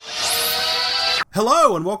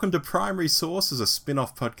Hello and welcome to Primary Source, a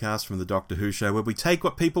spin-off podcast from the Doctor Who show where we take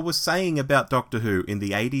what people were saying about Doctor Who in the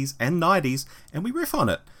 80s and 90s and we riff on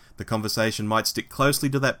it. The conversation might stick closely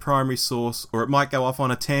to that primary source or it might go off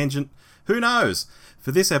on a tangent. Who knows?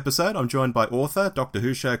 For this episode, I'm joined by author, Doctor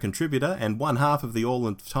Who show contributor and one half of the All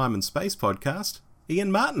in Time and Space podcast,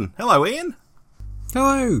 Iain Martin. Hello, Iain.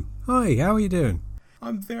 Hello. Hi, how are you doing?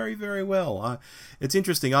 I'm very, very well. It's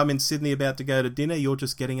interesting. I'm in Sydney about to go to dinner. You're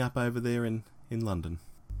just getting up over there in London.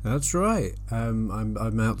 That's right.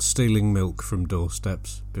 I'm out stealing milk from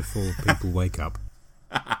doorsteps before people wake up.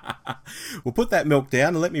 We'll put that milk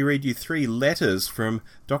down and let me read you 3 letters from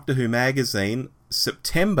Doctor Who magazine,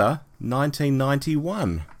 September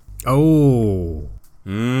 1991. Oh.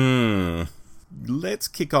 Let's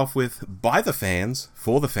kick off with By the Fans,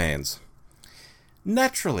 for the Fans.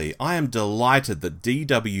 Naturally, I am delighted that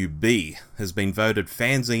DWB has been voted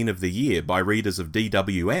Fanzine of the Year by readers of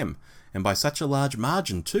DWM, and by such a large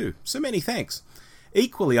margin too, so many thanks.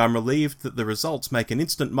 Equally, I'm relieved that the results make an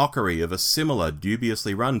instant mockery of a similar,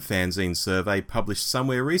 dubiously run fanzine survey published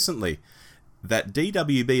somewhere recently. That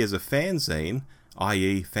DWB is a fanzine,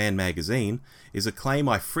 i.e. fan magazine, is a claim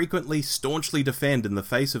I frequently, staunchly defend in the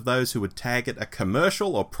face of those who would tag it a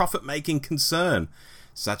commercial or profit-making concern.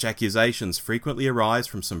 Such accusations frequently arise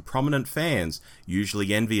from some prominent fans,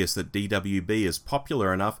 usually envious that DWB is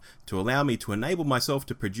popular enough to allow me to enable myself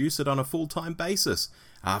to produce it on a full-time basis.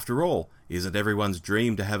 After all, isn't everyone's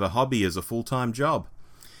dream to have a hobby as a full-time job?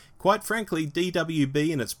 Quite frankly, DWB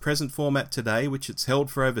in its present format today, which it's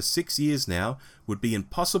held for over 6 years now, would be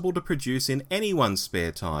impossible to produce in anyone's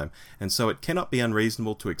spare time, and so it cannot be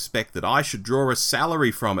unreasonable to expect that I should draw a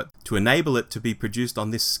salary from it to enable it to be produced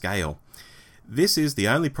on this scale. This is the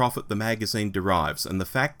only profit the magazine derives, and the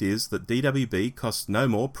fact is that DWB costs no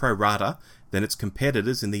more pro rata than its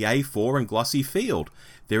competitors in the A4 and glossy field.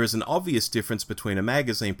 There is an obvious difference between a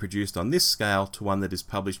magazine produced on this scale to one that is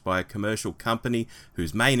published by a commercial company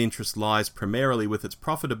whose main interest lies primarily with its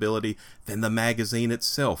profitability than the magazine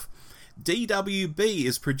itself. DWB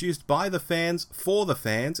is produced by the fans, for the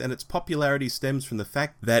fans, and its popularity stems from the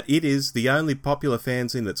fact that it is the only popular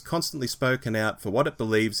fanzine that's constantly spoken out for what it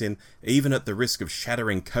believes in, even at the risk of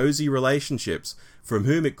shattering cosy relationships, from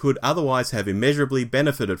whom it could otherwise have immeasurably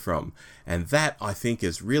benefited from. And that, I think,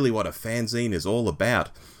 is really what a fanzine is all about.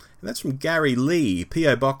 And that's from Gary Lee,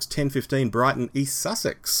 P.O. Box 1015, Brighton, East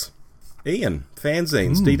Sussex. Iain,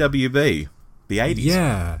 fanzines, DWB, the 80s.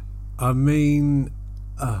 Yeah, I mean...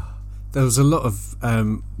 there was a lot of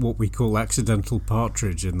what we call accidental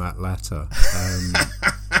partridge in that letter.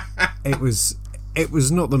 It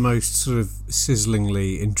was not the most sort of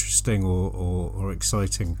sizzlingly interesting or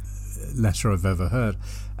exciting letter I've ever heard.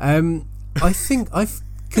 I think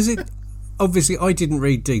obviously I didn't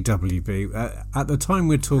read DWB at the time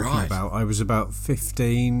we're talking about. I was about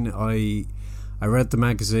 15. I read the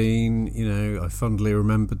magazine. You know, I fondly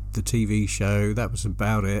remembered the TV show. That was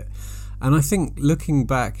about it. And I think looking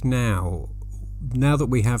back now that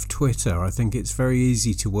we have Twitter, I think it's very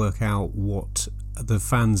easy to work out what the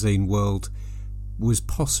fanzine world was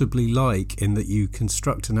possibly like, in that you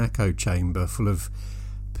construct an echo chamber full of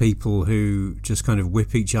people who just kind of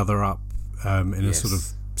whip each other up in a sort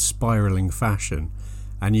of spiralling fashion,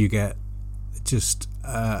 and you get just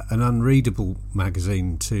an unreadable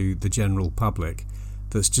magazine to the general public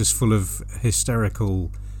that's just full of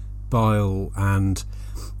hysterical bile. And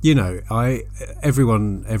you know,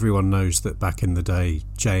 everyone knows that back in the day,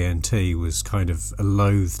 JNT was kind of a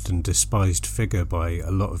loathed and despised figure by a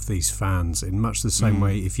lot of these fans. In much the same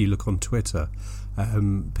way, if you look on Twitter,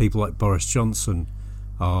 people like Boris Johnson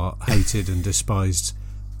are hated and despised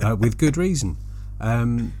with good reason.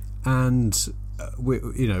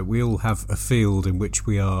 We all have a field in which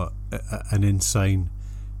we are an insane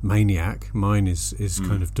maniac. Mine is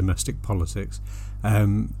kind of domestic politics.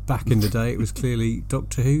 Back in the day, it was clearly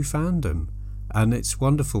Doctor Who fandom, and it's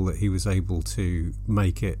wonderful that he was able to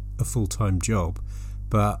make it a full-time job,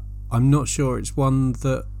 but I'm not sure it's one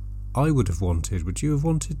that I would have wanted. Would you have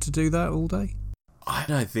wanted to do that all day? I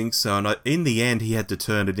don't think so, and in the end he had to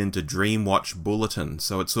turn it into Dreamwatch Bulletin,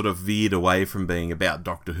 so it sort of veered away from being about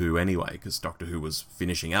Doctor Who anyway, because Doctor Who was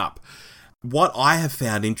finishing up. What I have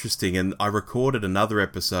found interesting, and I recorded another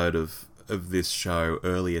episode of this show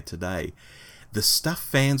earlier today, the stuff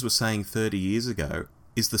fans were saying 30 years ago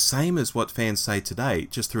is the same as what fans say today,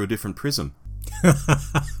 just through a different prism.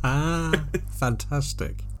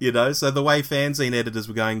 Fantastic. You know, so the way fanzine editors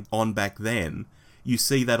were going on back then, you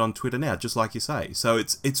see that on Twitter now, just like you say. So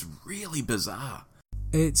it's really bizarre.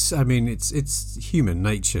 It's human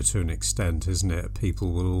nature to an extent, isn't it?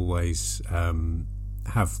 People will always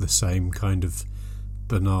have the same kind of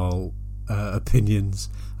banal opinions.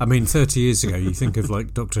 I mean, 30 years ago, you think of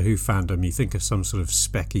like Doctor Who fandom, you think of some sort of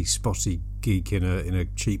specky, spotty geek in a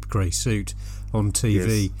cheap grey suit on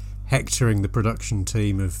TV, yes, hectoring the production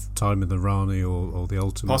team of Time in the Rani or the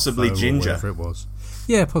Ultimate possibly Foe, Ginger, or whatever it was.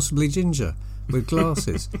 Yeah, possibly Ginger with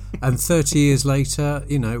glasses. And 30 years later,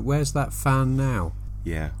 where's that fan now?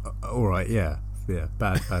 Yeah. All right. Yeah.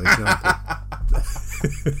 Bad example.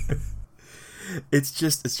 It's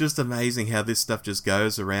just amazing how this stuff just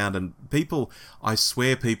goes around, and I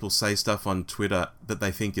swear people say stuff on Twitter that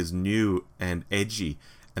they think is new and edgy,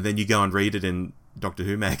 and then you go and read it in Doctor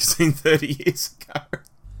Who magazine 30 years ago.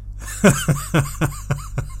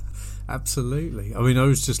 Absolutely. I mean, I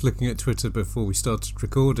was just looking at Twitter before we started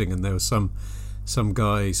recording, and there was some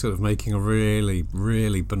guy sort of making a really,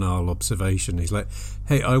 really banal observation. He's like,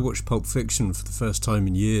 hey, I watched Pulp Fiction for the first time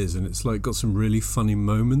in years, and it's like got some really funny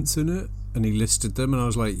moments in it. And he listed them, and I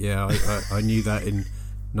was like, yeah, I knew that in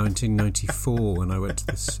 1994 when I went to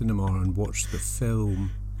the cinema and watched the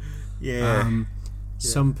film. Yeah.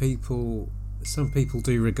 Some people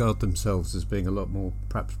do regard themselves as being a lot more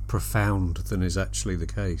perhaps profound than is actually the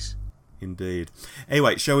case. Indeed.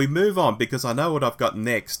 Anyway, shall we move on? Because I know what I've got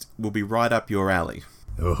next will be right up your alley.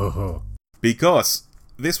 Oh. Because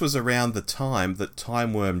this was around the time that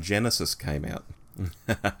Time Worm Genesis came out.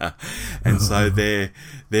 And so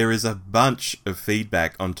there is a bunch of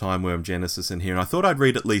feedback on Time Worm Genesis in here, and I thought I'd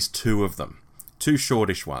read at least two of them. Two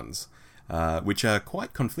shortish ones, which are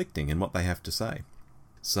quite conflicting in what they have to say.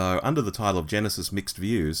 So, under the title of Genesis Mixed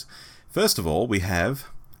Views, first of all, we have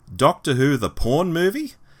Doctor Who the Porn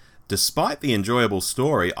Movie? Despite the enjoyable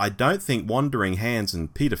story, I don't think wandering hands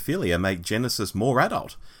and paedophilia make Genesis more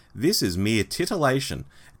adult. This is mere titillation,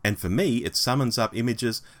 and for me it summons up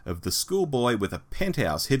images of the schoolboy with a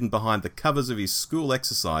penthouse hidden behind the covers of his school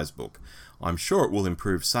exercise book. I'm sure it will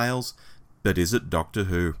improve sales, but is it Doctor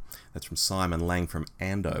Who? That's from Simon Lang from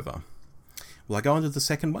Andover. Will I go on to the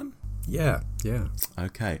second one? Yeah.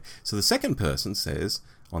 Okay, so the second person says,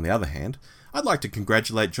 on the other hand, I'd like to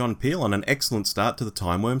congratulate John Peel on an excellent start to the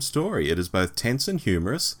Time Worm story. It is both tense and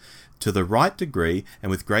humorous, to the right degree, and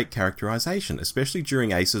with great characterisation, especially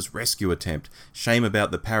during Ace's rescue attempt. Shame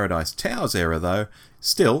about the Paradise Towers era, though.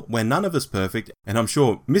 Still, we're none of us perfect, and I'm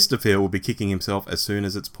sure Mr. Peel will be kicking himself as soon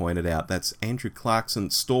as it's pointed out. That's Andrew Clarkson,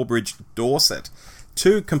 Stallbridge, Dorset.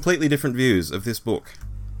 Two completely different views of this book.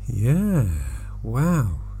 Yeah,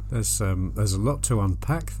 wow. There's a lot to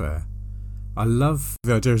unpack there. I love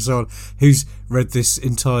the idea of someone who's read this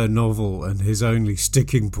entire novel and his only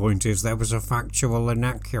sticking point is there was a factual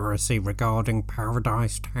inaccuracy regarding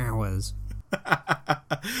Paradise Towers.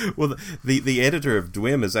 Well, the editor of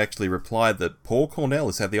Dwim has actually replied that Paul Cornell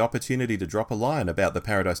has had the opportunity to drop a line about the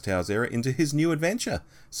Paradise Towers era into his new adventure,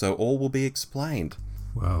 so all will be explained.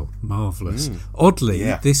 Wow, marvellous. Oddly,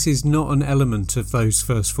 This is not an element of those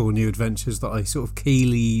first four new adventures that I sort of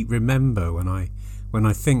keenly remember when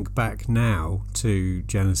I think back now to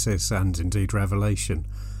Genesis and indeed Revelation.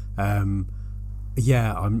 I'm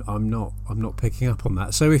not picking up on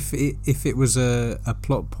that. So if it was a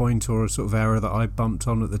plot point or a sort of error that I bumped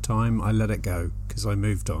on at the time, I let it go because I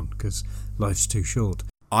moved on because life's too short.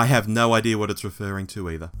 I have no idea what it's referring to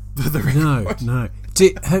either. For the record. No.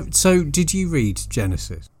 Did you read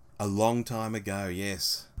Genesis? A long time ago,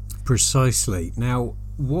 yes. Precisely. Now,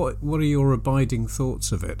 what are your abiding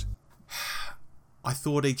thoughts of it? I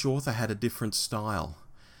thought each author had a different style,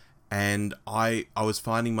 and I was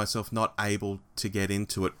finding myself not able to get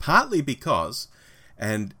into it, partly because,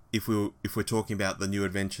 and if we're talking about the New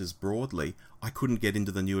Adventures broadly, I couldn't get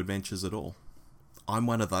into the New Adventures at all. I'm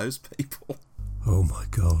one of those people. Oh my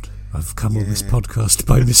God, I've come on this podcast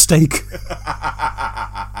by mistake.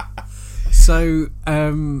 So,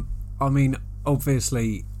 I mean,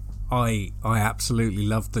 obviously, I absolutely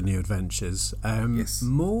loved the New Adventures. Yes.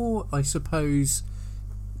 More, I suppose,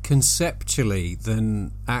 conceptually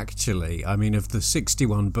than actually. I mean, of the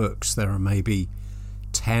 61 books, there are maybe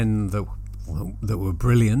 10 that were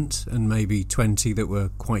brilliant, and maybe 20 that were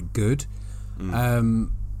quite good.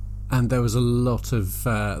 And there was a lot of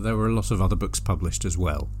other books published as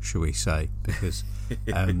well, shall we say? Because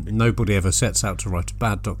nobody ever sets out to write a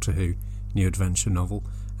bad Doctor Who new adventure novel,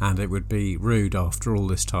 and it would be rude after all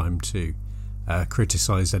this time to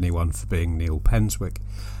criticise anyone for being Neil Penswick.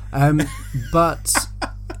 But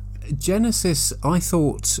Genesis, I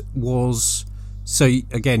thought, was... So,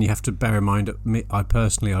 again, you have to bear in mind, I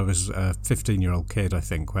was a 15-year-old kid, I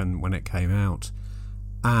think, when it came out.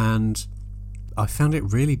 And I found it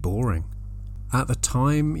really boring. At the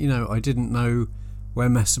time, I didn't know where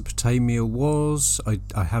Mesopotamia was.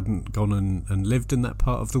 I hadn't gone and lived in that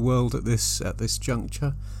part of the world at this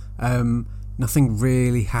juncture. nothing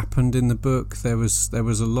really happened in the book. There was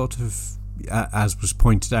a lot of, as was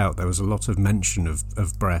pointed out, there was a lot of mention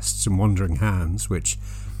of breasts and wandering hands, which,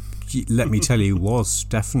 let me tell you, was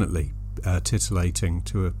definitely titillating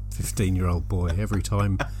to a 15-year-old boy. Every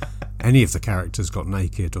time any of the characters got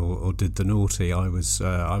naked or did the naughty, I was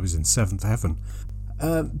in seventh heaven.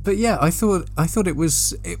 But yeah, I thought it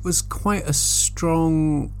was quite a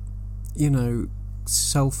strong,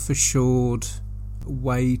 self-assured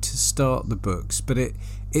way to start the books. But it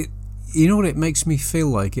you know what it makes me feel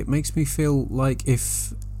like? It makes me feel like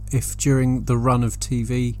if during the run of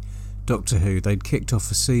TV Doctor Who they'd kicked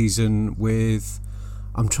off a season with,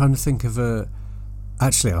 I'm trying to think of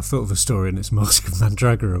actually I thought of a story and it's Mask of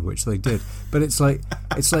Mandragora, which they did, but it's like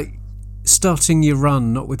starting your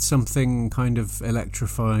run not with something kind of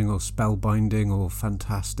electrifying or spellbinding or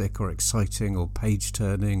fantastic or exciting or page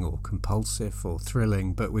turning or compulsive or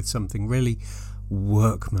thrilling, but with something really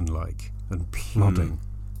workmanlike and plodding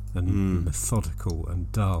and methodical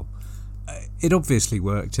and dull. It obviously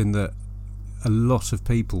worked in that a lot of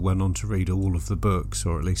people went on to read all of the books,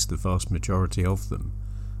 or at least the vast majority of them.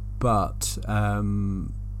 But I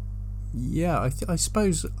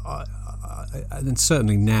suppose, and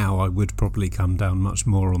certainly now, I would probably come down much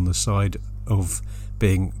more on the side of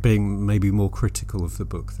being maybe more critical of the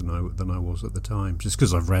book than I was at the time, just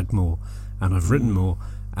because I've read more and I've written more,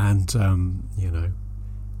 and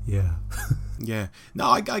yeah. Yeah. No,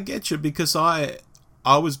 I get you, because I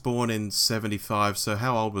was born in 75, so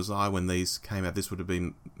how old was I when these came out? This would have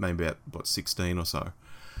been maybe about 16 or so.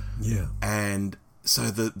 Yeah. And so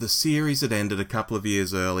the series had ended a couple of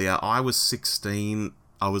years earlier. I was 16.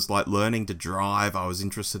 I was like learning to drive. I was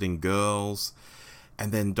interested in girls.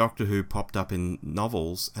 And then Doctor Who popped up in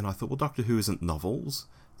novels, and I thought, well, Doctor Who isn't novels.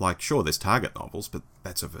 Like, sure, there's Target novels, but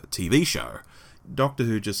that's of a TV show. Doctor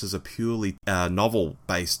Who just is a purely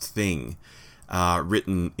novel-based thing,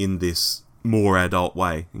 written in this more adult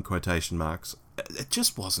way, in quotation marks. It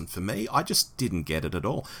just wasn't for me. I just didn't get it at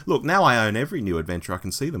all. Look, now I own every new adventure. I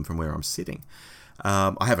can see them from where I'm sitting.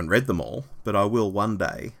 I haven't read them all, but I will one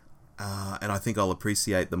day. And I think I'll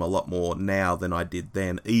appreciate them a lot more now than I did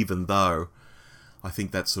then, even though I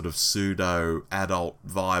think that sort of pseudo-adult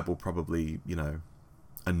vibe will probably,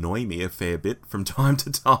 annoy me a fair bit from time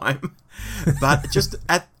to time. But just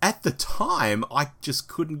at the time, I just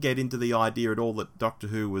couldn't get into the idea at all that Doctor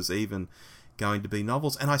Who was even going to be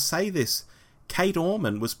novels. And I say this, Kate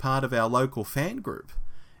Orman was part of our local fan group.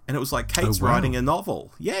 And it was like, Kate's writing a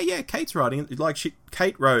novel. Yeah, Kate's writing.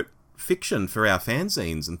 Kate wrote fiction for our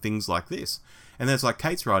fanzines and things like this. And then it's like,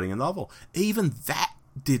 Kate's writing a novel. Even that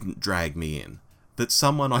didn't drag me in. That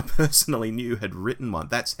someone I personally knew had written one.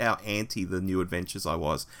 That's how anti the New Adventures I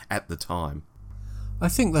was at the time. I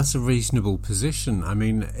think that's a reasonable position. I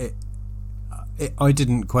mean, I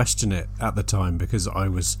didn't question it at the time because I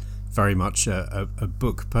was very much a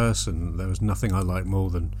book person. There was nothing I liked more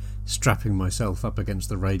than strapping myself up against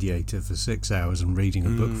the radiator for 6 hours and reading a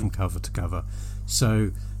book from cover to cover.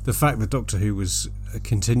 So the fact that Doctor Who was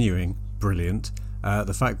continuing, brilliant.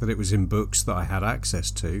 The fact that it was in books that I had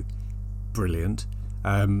access to, brilliant.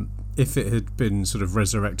 If it had been sort of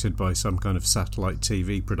resurrected by some kind of satellite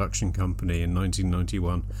TV production company in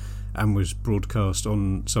 1991 and was broadcast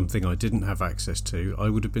on something I didn't have access to, I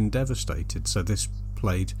would have been devastated. So this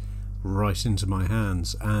played right into my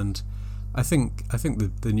hands, and I think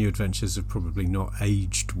the New Adventures have probably not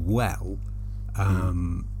aged well,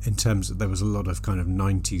 in terms of there was a lot of kind of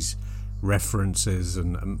 90s references,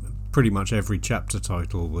 and pretty much every chapter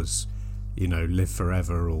title was, Live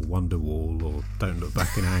Forever or Wonderwall or Don't Look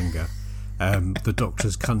Back in Anger, The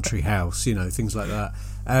Doctor's Country House, things like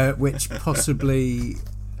that, which possibly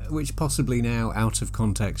now out of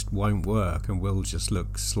context won't work and will just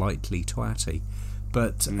look slightly twatty.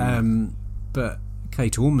 But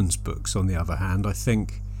Kate Orman's books, on the other hand, I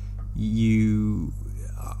think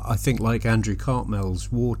like Andrew Cartmell's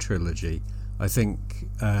War trilogy, I think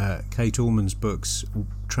Kate Orman's books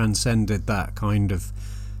transcended that kind of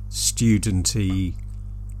studenty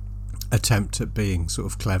attempt at being sort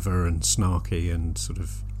of clever and snarky and sort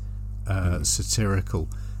of satirical,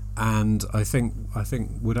 and I think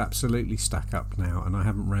would absolutely stack up now. And I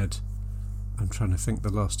haven't read. I'm trying to think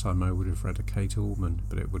the last time I would have read a Kate Orman,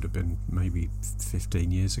 but it would have been maybe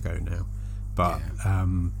 15 years ago now. But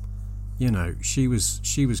she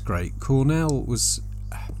was great. Cornell was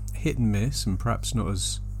hit and miss, and perhaps not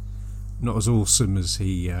as awesome as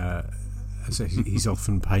he's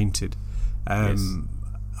often painted.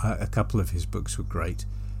 A couple of his books were great.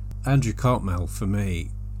 Andrew Cartmell, for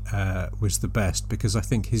me, was the best because I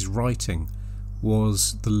think his writing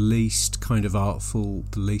was the least kind of artful,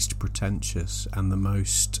 the least pretentious, and the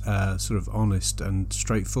most sort of honest and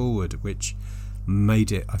straightforward, which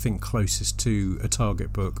made it, I think, closest to a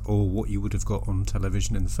Target book or what you would have got on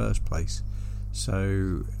television in the first place.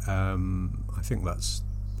 So I think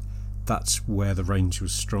that's where the range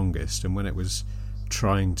was strongest, and when it was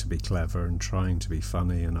trying to be clever and trying to be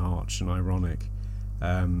funny and arch and ironic,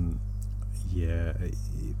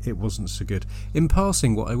 it wasn't so good. In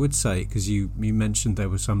passing, what I would say, because you mentioned there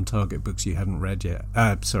were some Target books you hadn't read yet,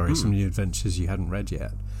 some New Adventures you hadn't read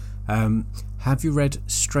yet. Have you read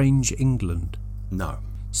Strange England? No.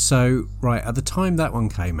 So, right, at the time that one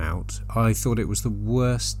came out, I thought it was the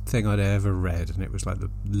worst thing I'd ever read, and it was like the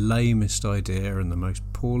lamest idea and the most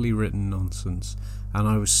poorly written nonsense, and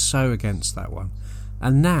I was so against that one.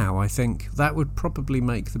 And now I think that would probably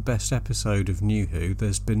make the best episode of New Who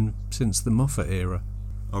there's been since the Moffat era.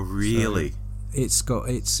 Oh, really? So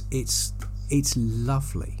it's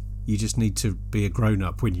lovely. You just need to be a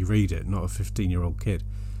grown-up when you read it, not a 15-year-old kid.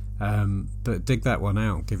 But dig that one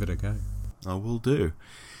out, give it a go. I will do.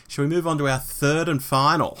 Shall we move on to our third and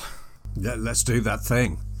final? Yeah, let's do that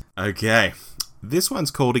thing. Okay. This one's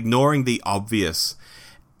called Ignoring the Obvious.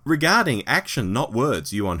 Regarding action, not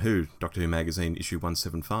words, You on Who, Doctor Who Magazine, issue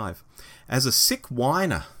 175. As a sick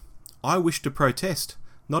whiner, I wish to protest,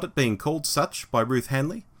 not at being called such by Ruth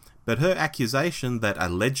Hanley, but her accusation that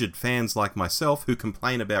alleged fans like myself who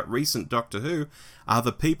complain about recent Doctor Who are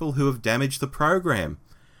the people who have damaged the program.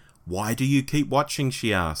 Why do you keep watching,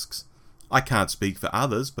 she asks. I can't speak for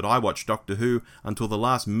others, but I watched Doctor Who until the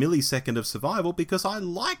last millisecond of survival because I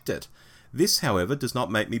liked it. This, however, does not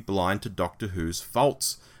make me blind to Doctor Who's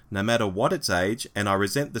faults, no matter what its age, and I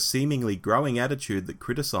resent the seemingly growing attitude that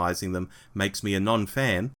criticising them makes me a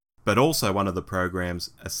non-fan, but also one of the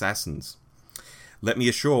programme's assassins. Let me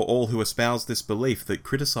assure all who espouse this belief that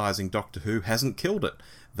criticising Doctor Who hasn't killed it.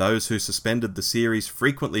 Those who suspended the series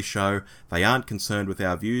frequently show they aren't concerned with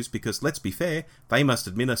our views because, let's be fair, they must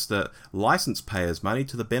administer licence payers' money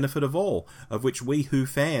to the benefit of all, of which we Who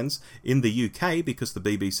fans in the UK, because the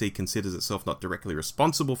BBC considers itself not directly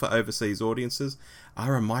responsible for overseas audiences,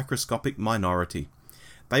 are a microscopic minority.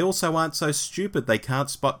 They also aren't so stupid they can't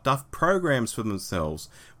spot duff programs for themselves,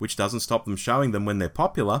 which doesn't stop them showing them when they're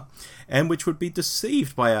popular, and which would be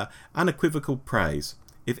deceived by our unequivocal praise.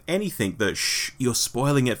 If anything, the "shh, you're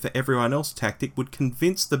spoiling it for everyone else" tactic would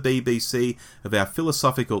convince the BBC of our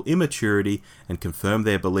philosophical immaturity and confirm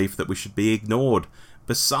their belief that we should be ignored.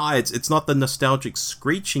 Besides, it's not the nostalgic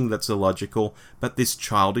screeching that's illogical, but this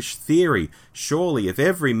childish theory. Surely, if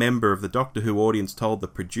every member of the Doctor Who audience told the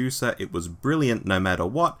producer it was brilliant no matter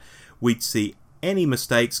what, we'd see any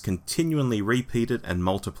mistakes continually repeated and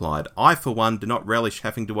multiplied. I, for one, do not relish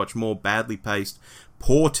having to watch more badly paced,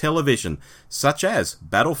 poor television, such as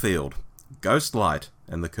Battlefield, Ghostlight,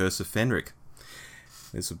 and The Curse of Fenric.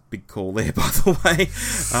 There's a big call there, by the way.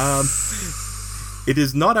 It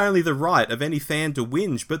is not only the right of any fan to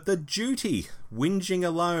whinge, but the duty. Whinging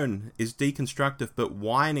alone is deconstructive, but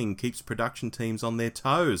whining keeps production teams on their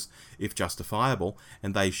toes, if justifiable,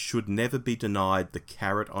 and they should never be denied the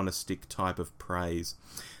carrot on a stick type of praise.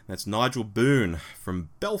 That's Nigel Boone from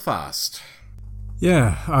Belfast.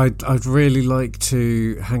 Yeah, I'd really like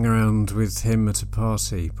to hang around with him at a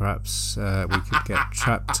party. Perhaps we could get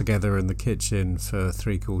trapped together in the kitchen for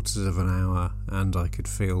 3/4 of an hour and I could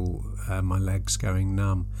feel my legs going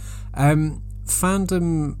numb.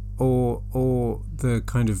 Fandom or the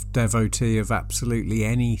kind of devotee of absolutely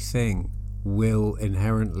anything will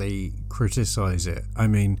inherently criticise it. I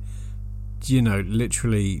mean, you know,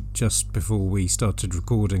 literally just before we started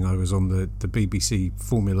recording, I was on the BBC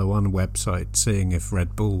Formula One website seeing if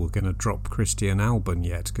Red Bull were going to drop Christian Albon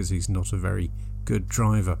yet, because he's not a very good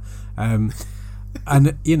driver. And,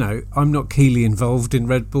 you know, I'm not keenly involved in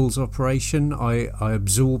Red Bull's operation. I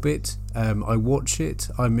absorb it. I watch it.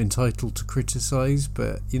 I'm entitled to criticise,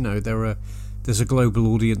 but, you know, there's a global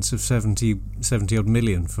audience of 70 odd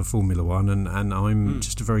million for Formula One, and I'm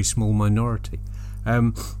just a very small minority.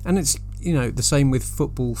 And it's, you know, the same with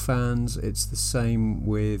football fans. It's the same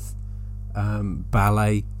with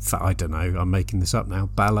ballet. I don't know, I'm making this up now.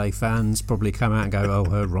 Ballet fans probably come out and go, "Oh,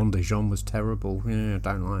 her Ronde de Jean was terrible. Yeah,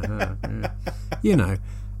 don't like her." Yeah. You know.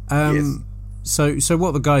 Yes. So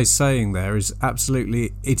what the guy's saying there is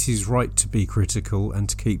absolutely, it is right to be critical and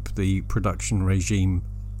to keep the production regime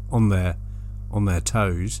on their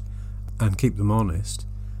toes and keep them honest.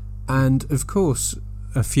 And of course,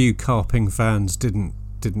 a few carping fans didn't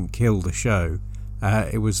kill the show.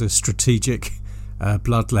 It was a strategic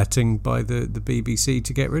bloodletting by the BBC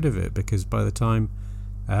to get rid of it, because by the time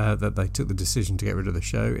that they took the decision to get rid of the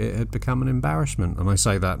show, it had become an embarrassment. And I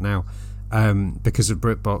say that now because of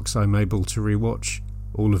BritBox, I'm able to rewatch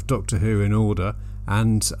all of Doctor Who in order,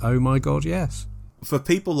 and oh my god, yes. For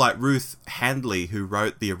people like Ruth Handley, who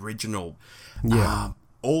wrote the original,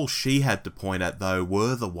 all she had to point at, though,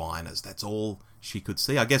 were the whiners. That's all she could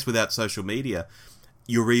see. I guess without social media,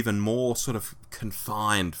 you're even more sort of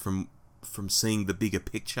confined from seeing the bigger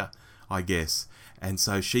picture, I guess. And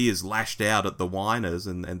so she is lashed out at the whiners,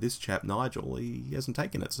 and this chap, Nigel, he hasn't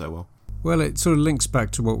taken it so well. Well, it sort of links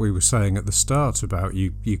back to what we were saying at the start about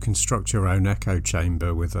you construct your own echo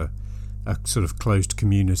chamber with a sort of closed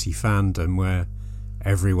community fandom where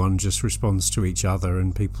everyone just responds to each other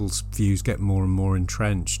and people's views get more and more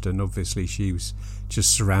entrenched, and obviously she was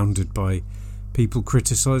just surrounded by people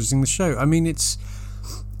criticising the show. I mean, it's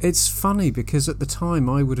funny because at the time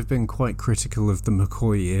I would have been quite critical of the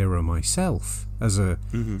McCoy era myself as a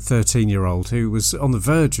 13-year-old who was on the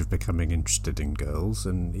verge of becoming interested in girls,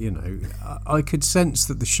 and I could sense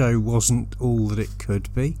that the show wasn't all that it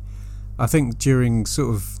could be. I think during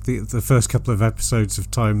sort of the first couple of episodes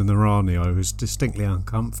of Time and the Rani, I was distinctly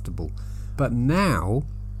uncomfortable. But now,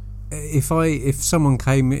 if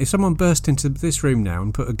someone burst into this room now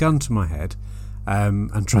and put a gun to my head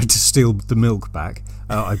and tried to steal the milk back,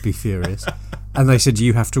 I'd be furious. And they said,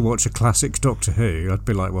 you have to watch a classic Doctor Who. I'd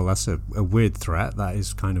be like, well, that's a weird threat. That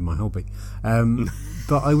is kind of my hobby.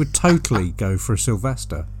 But I would totally go for a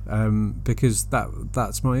Sylvester because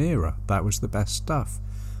that's my era. That was the best stuff.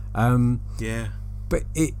 But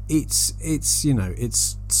it's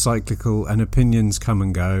cyclical, and opinions come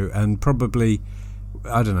and go, and probably,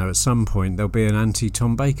 I don't know, at some point there'll be an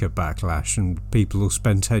anti-Tom Baker backlash, and people will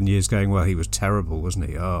spend 10 years going, well, he was terrible, wasn't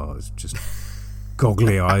he? Oh, it's just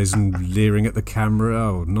goggly eyes and leering at the camera.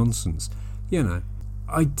 Oh, nonsense. I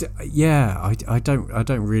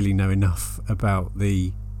don't really know enough about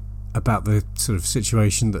the sort of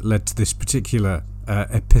situation that led to this particular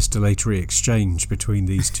epistolatory exchange between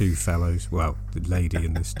these two fellows, well, the lady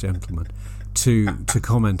and this gentleman, to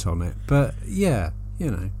comment on it. But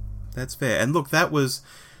that's fair. And look, that was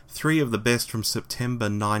 3 of the best from September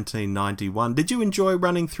 1991. Did you enjoy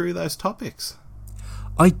running through those topics?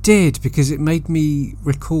 I did, because it made me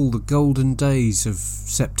recall the golden days of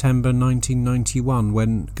September 1991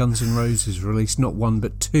 when Guns N' Roses released not 1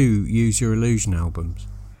 but 2 Use Your Illusion albums.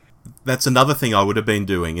 That's another thing I would have been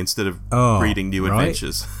doing instead of reading New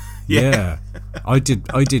Adventures. Yeah. I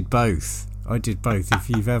did both. If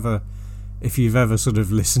you've ever sort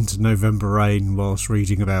of listened to November Rain whilst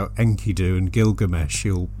reading about Enkidu and Gilgamesh,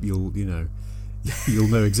 you'll know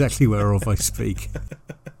exactly whereof I speak.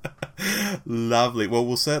 Lovely. Well,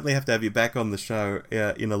 we'll certainly have to have you back on the show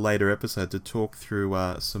in a later episode to talk through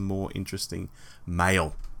some more interesting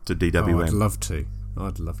mail to DWM. Oh,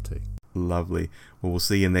 I'd love to. Lovely. Well, we'll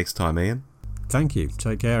see you next time, Ian. Thank you.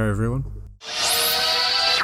 Take care, everyone.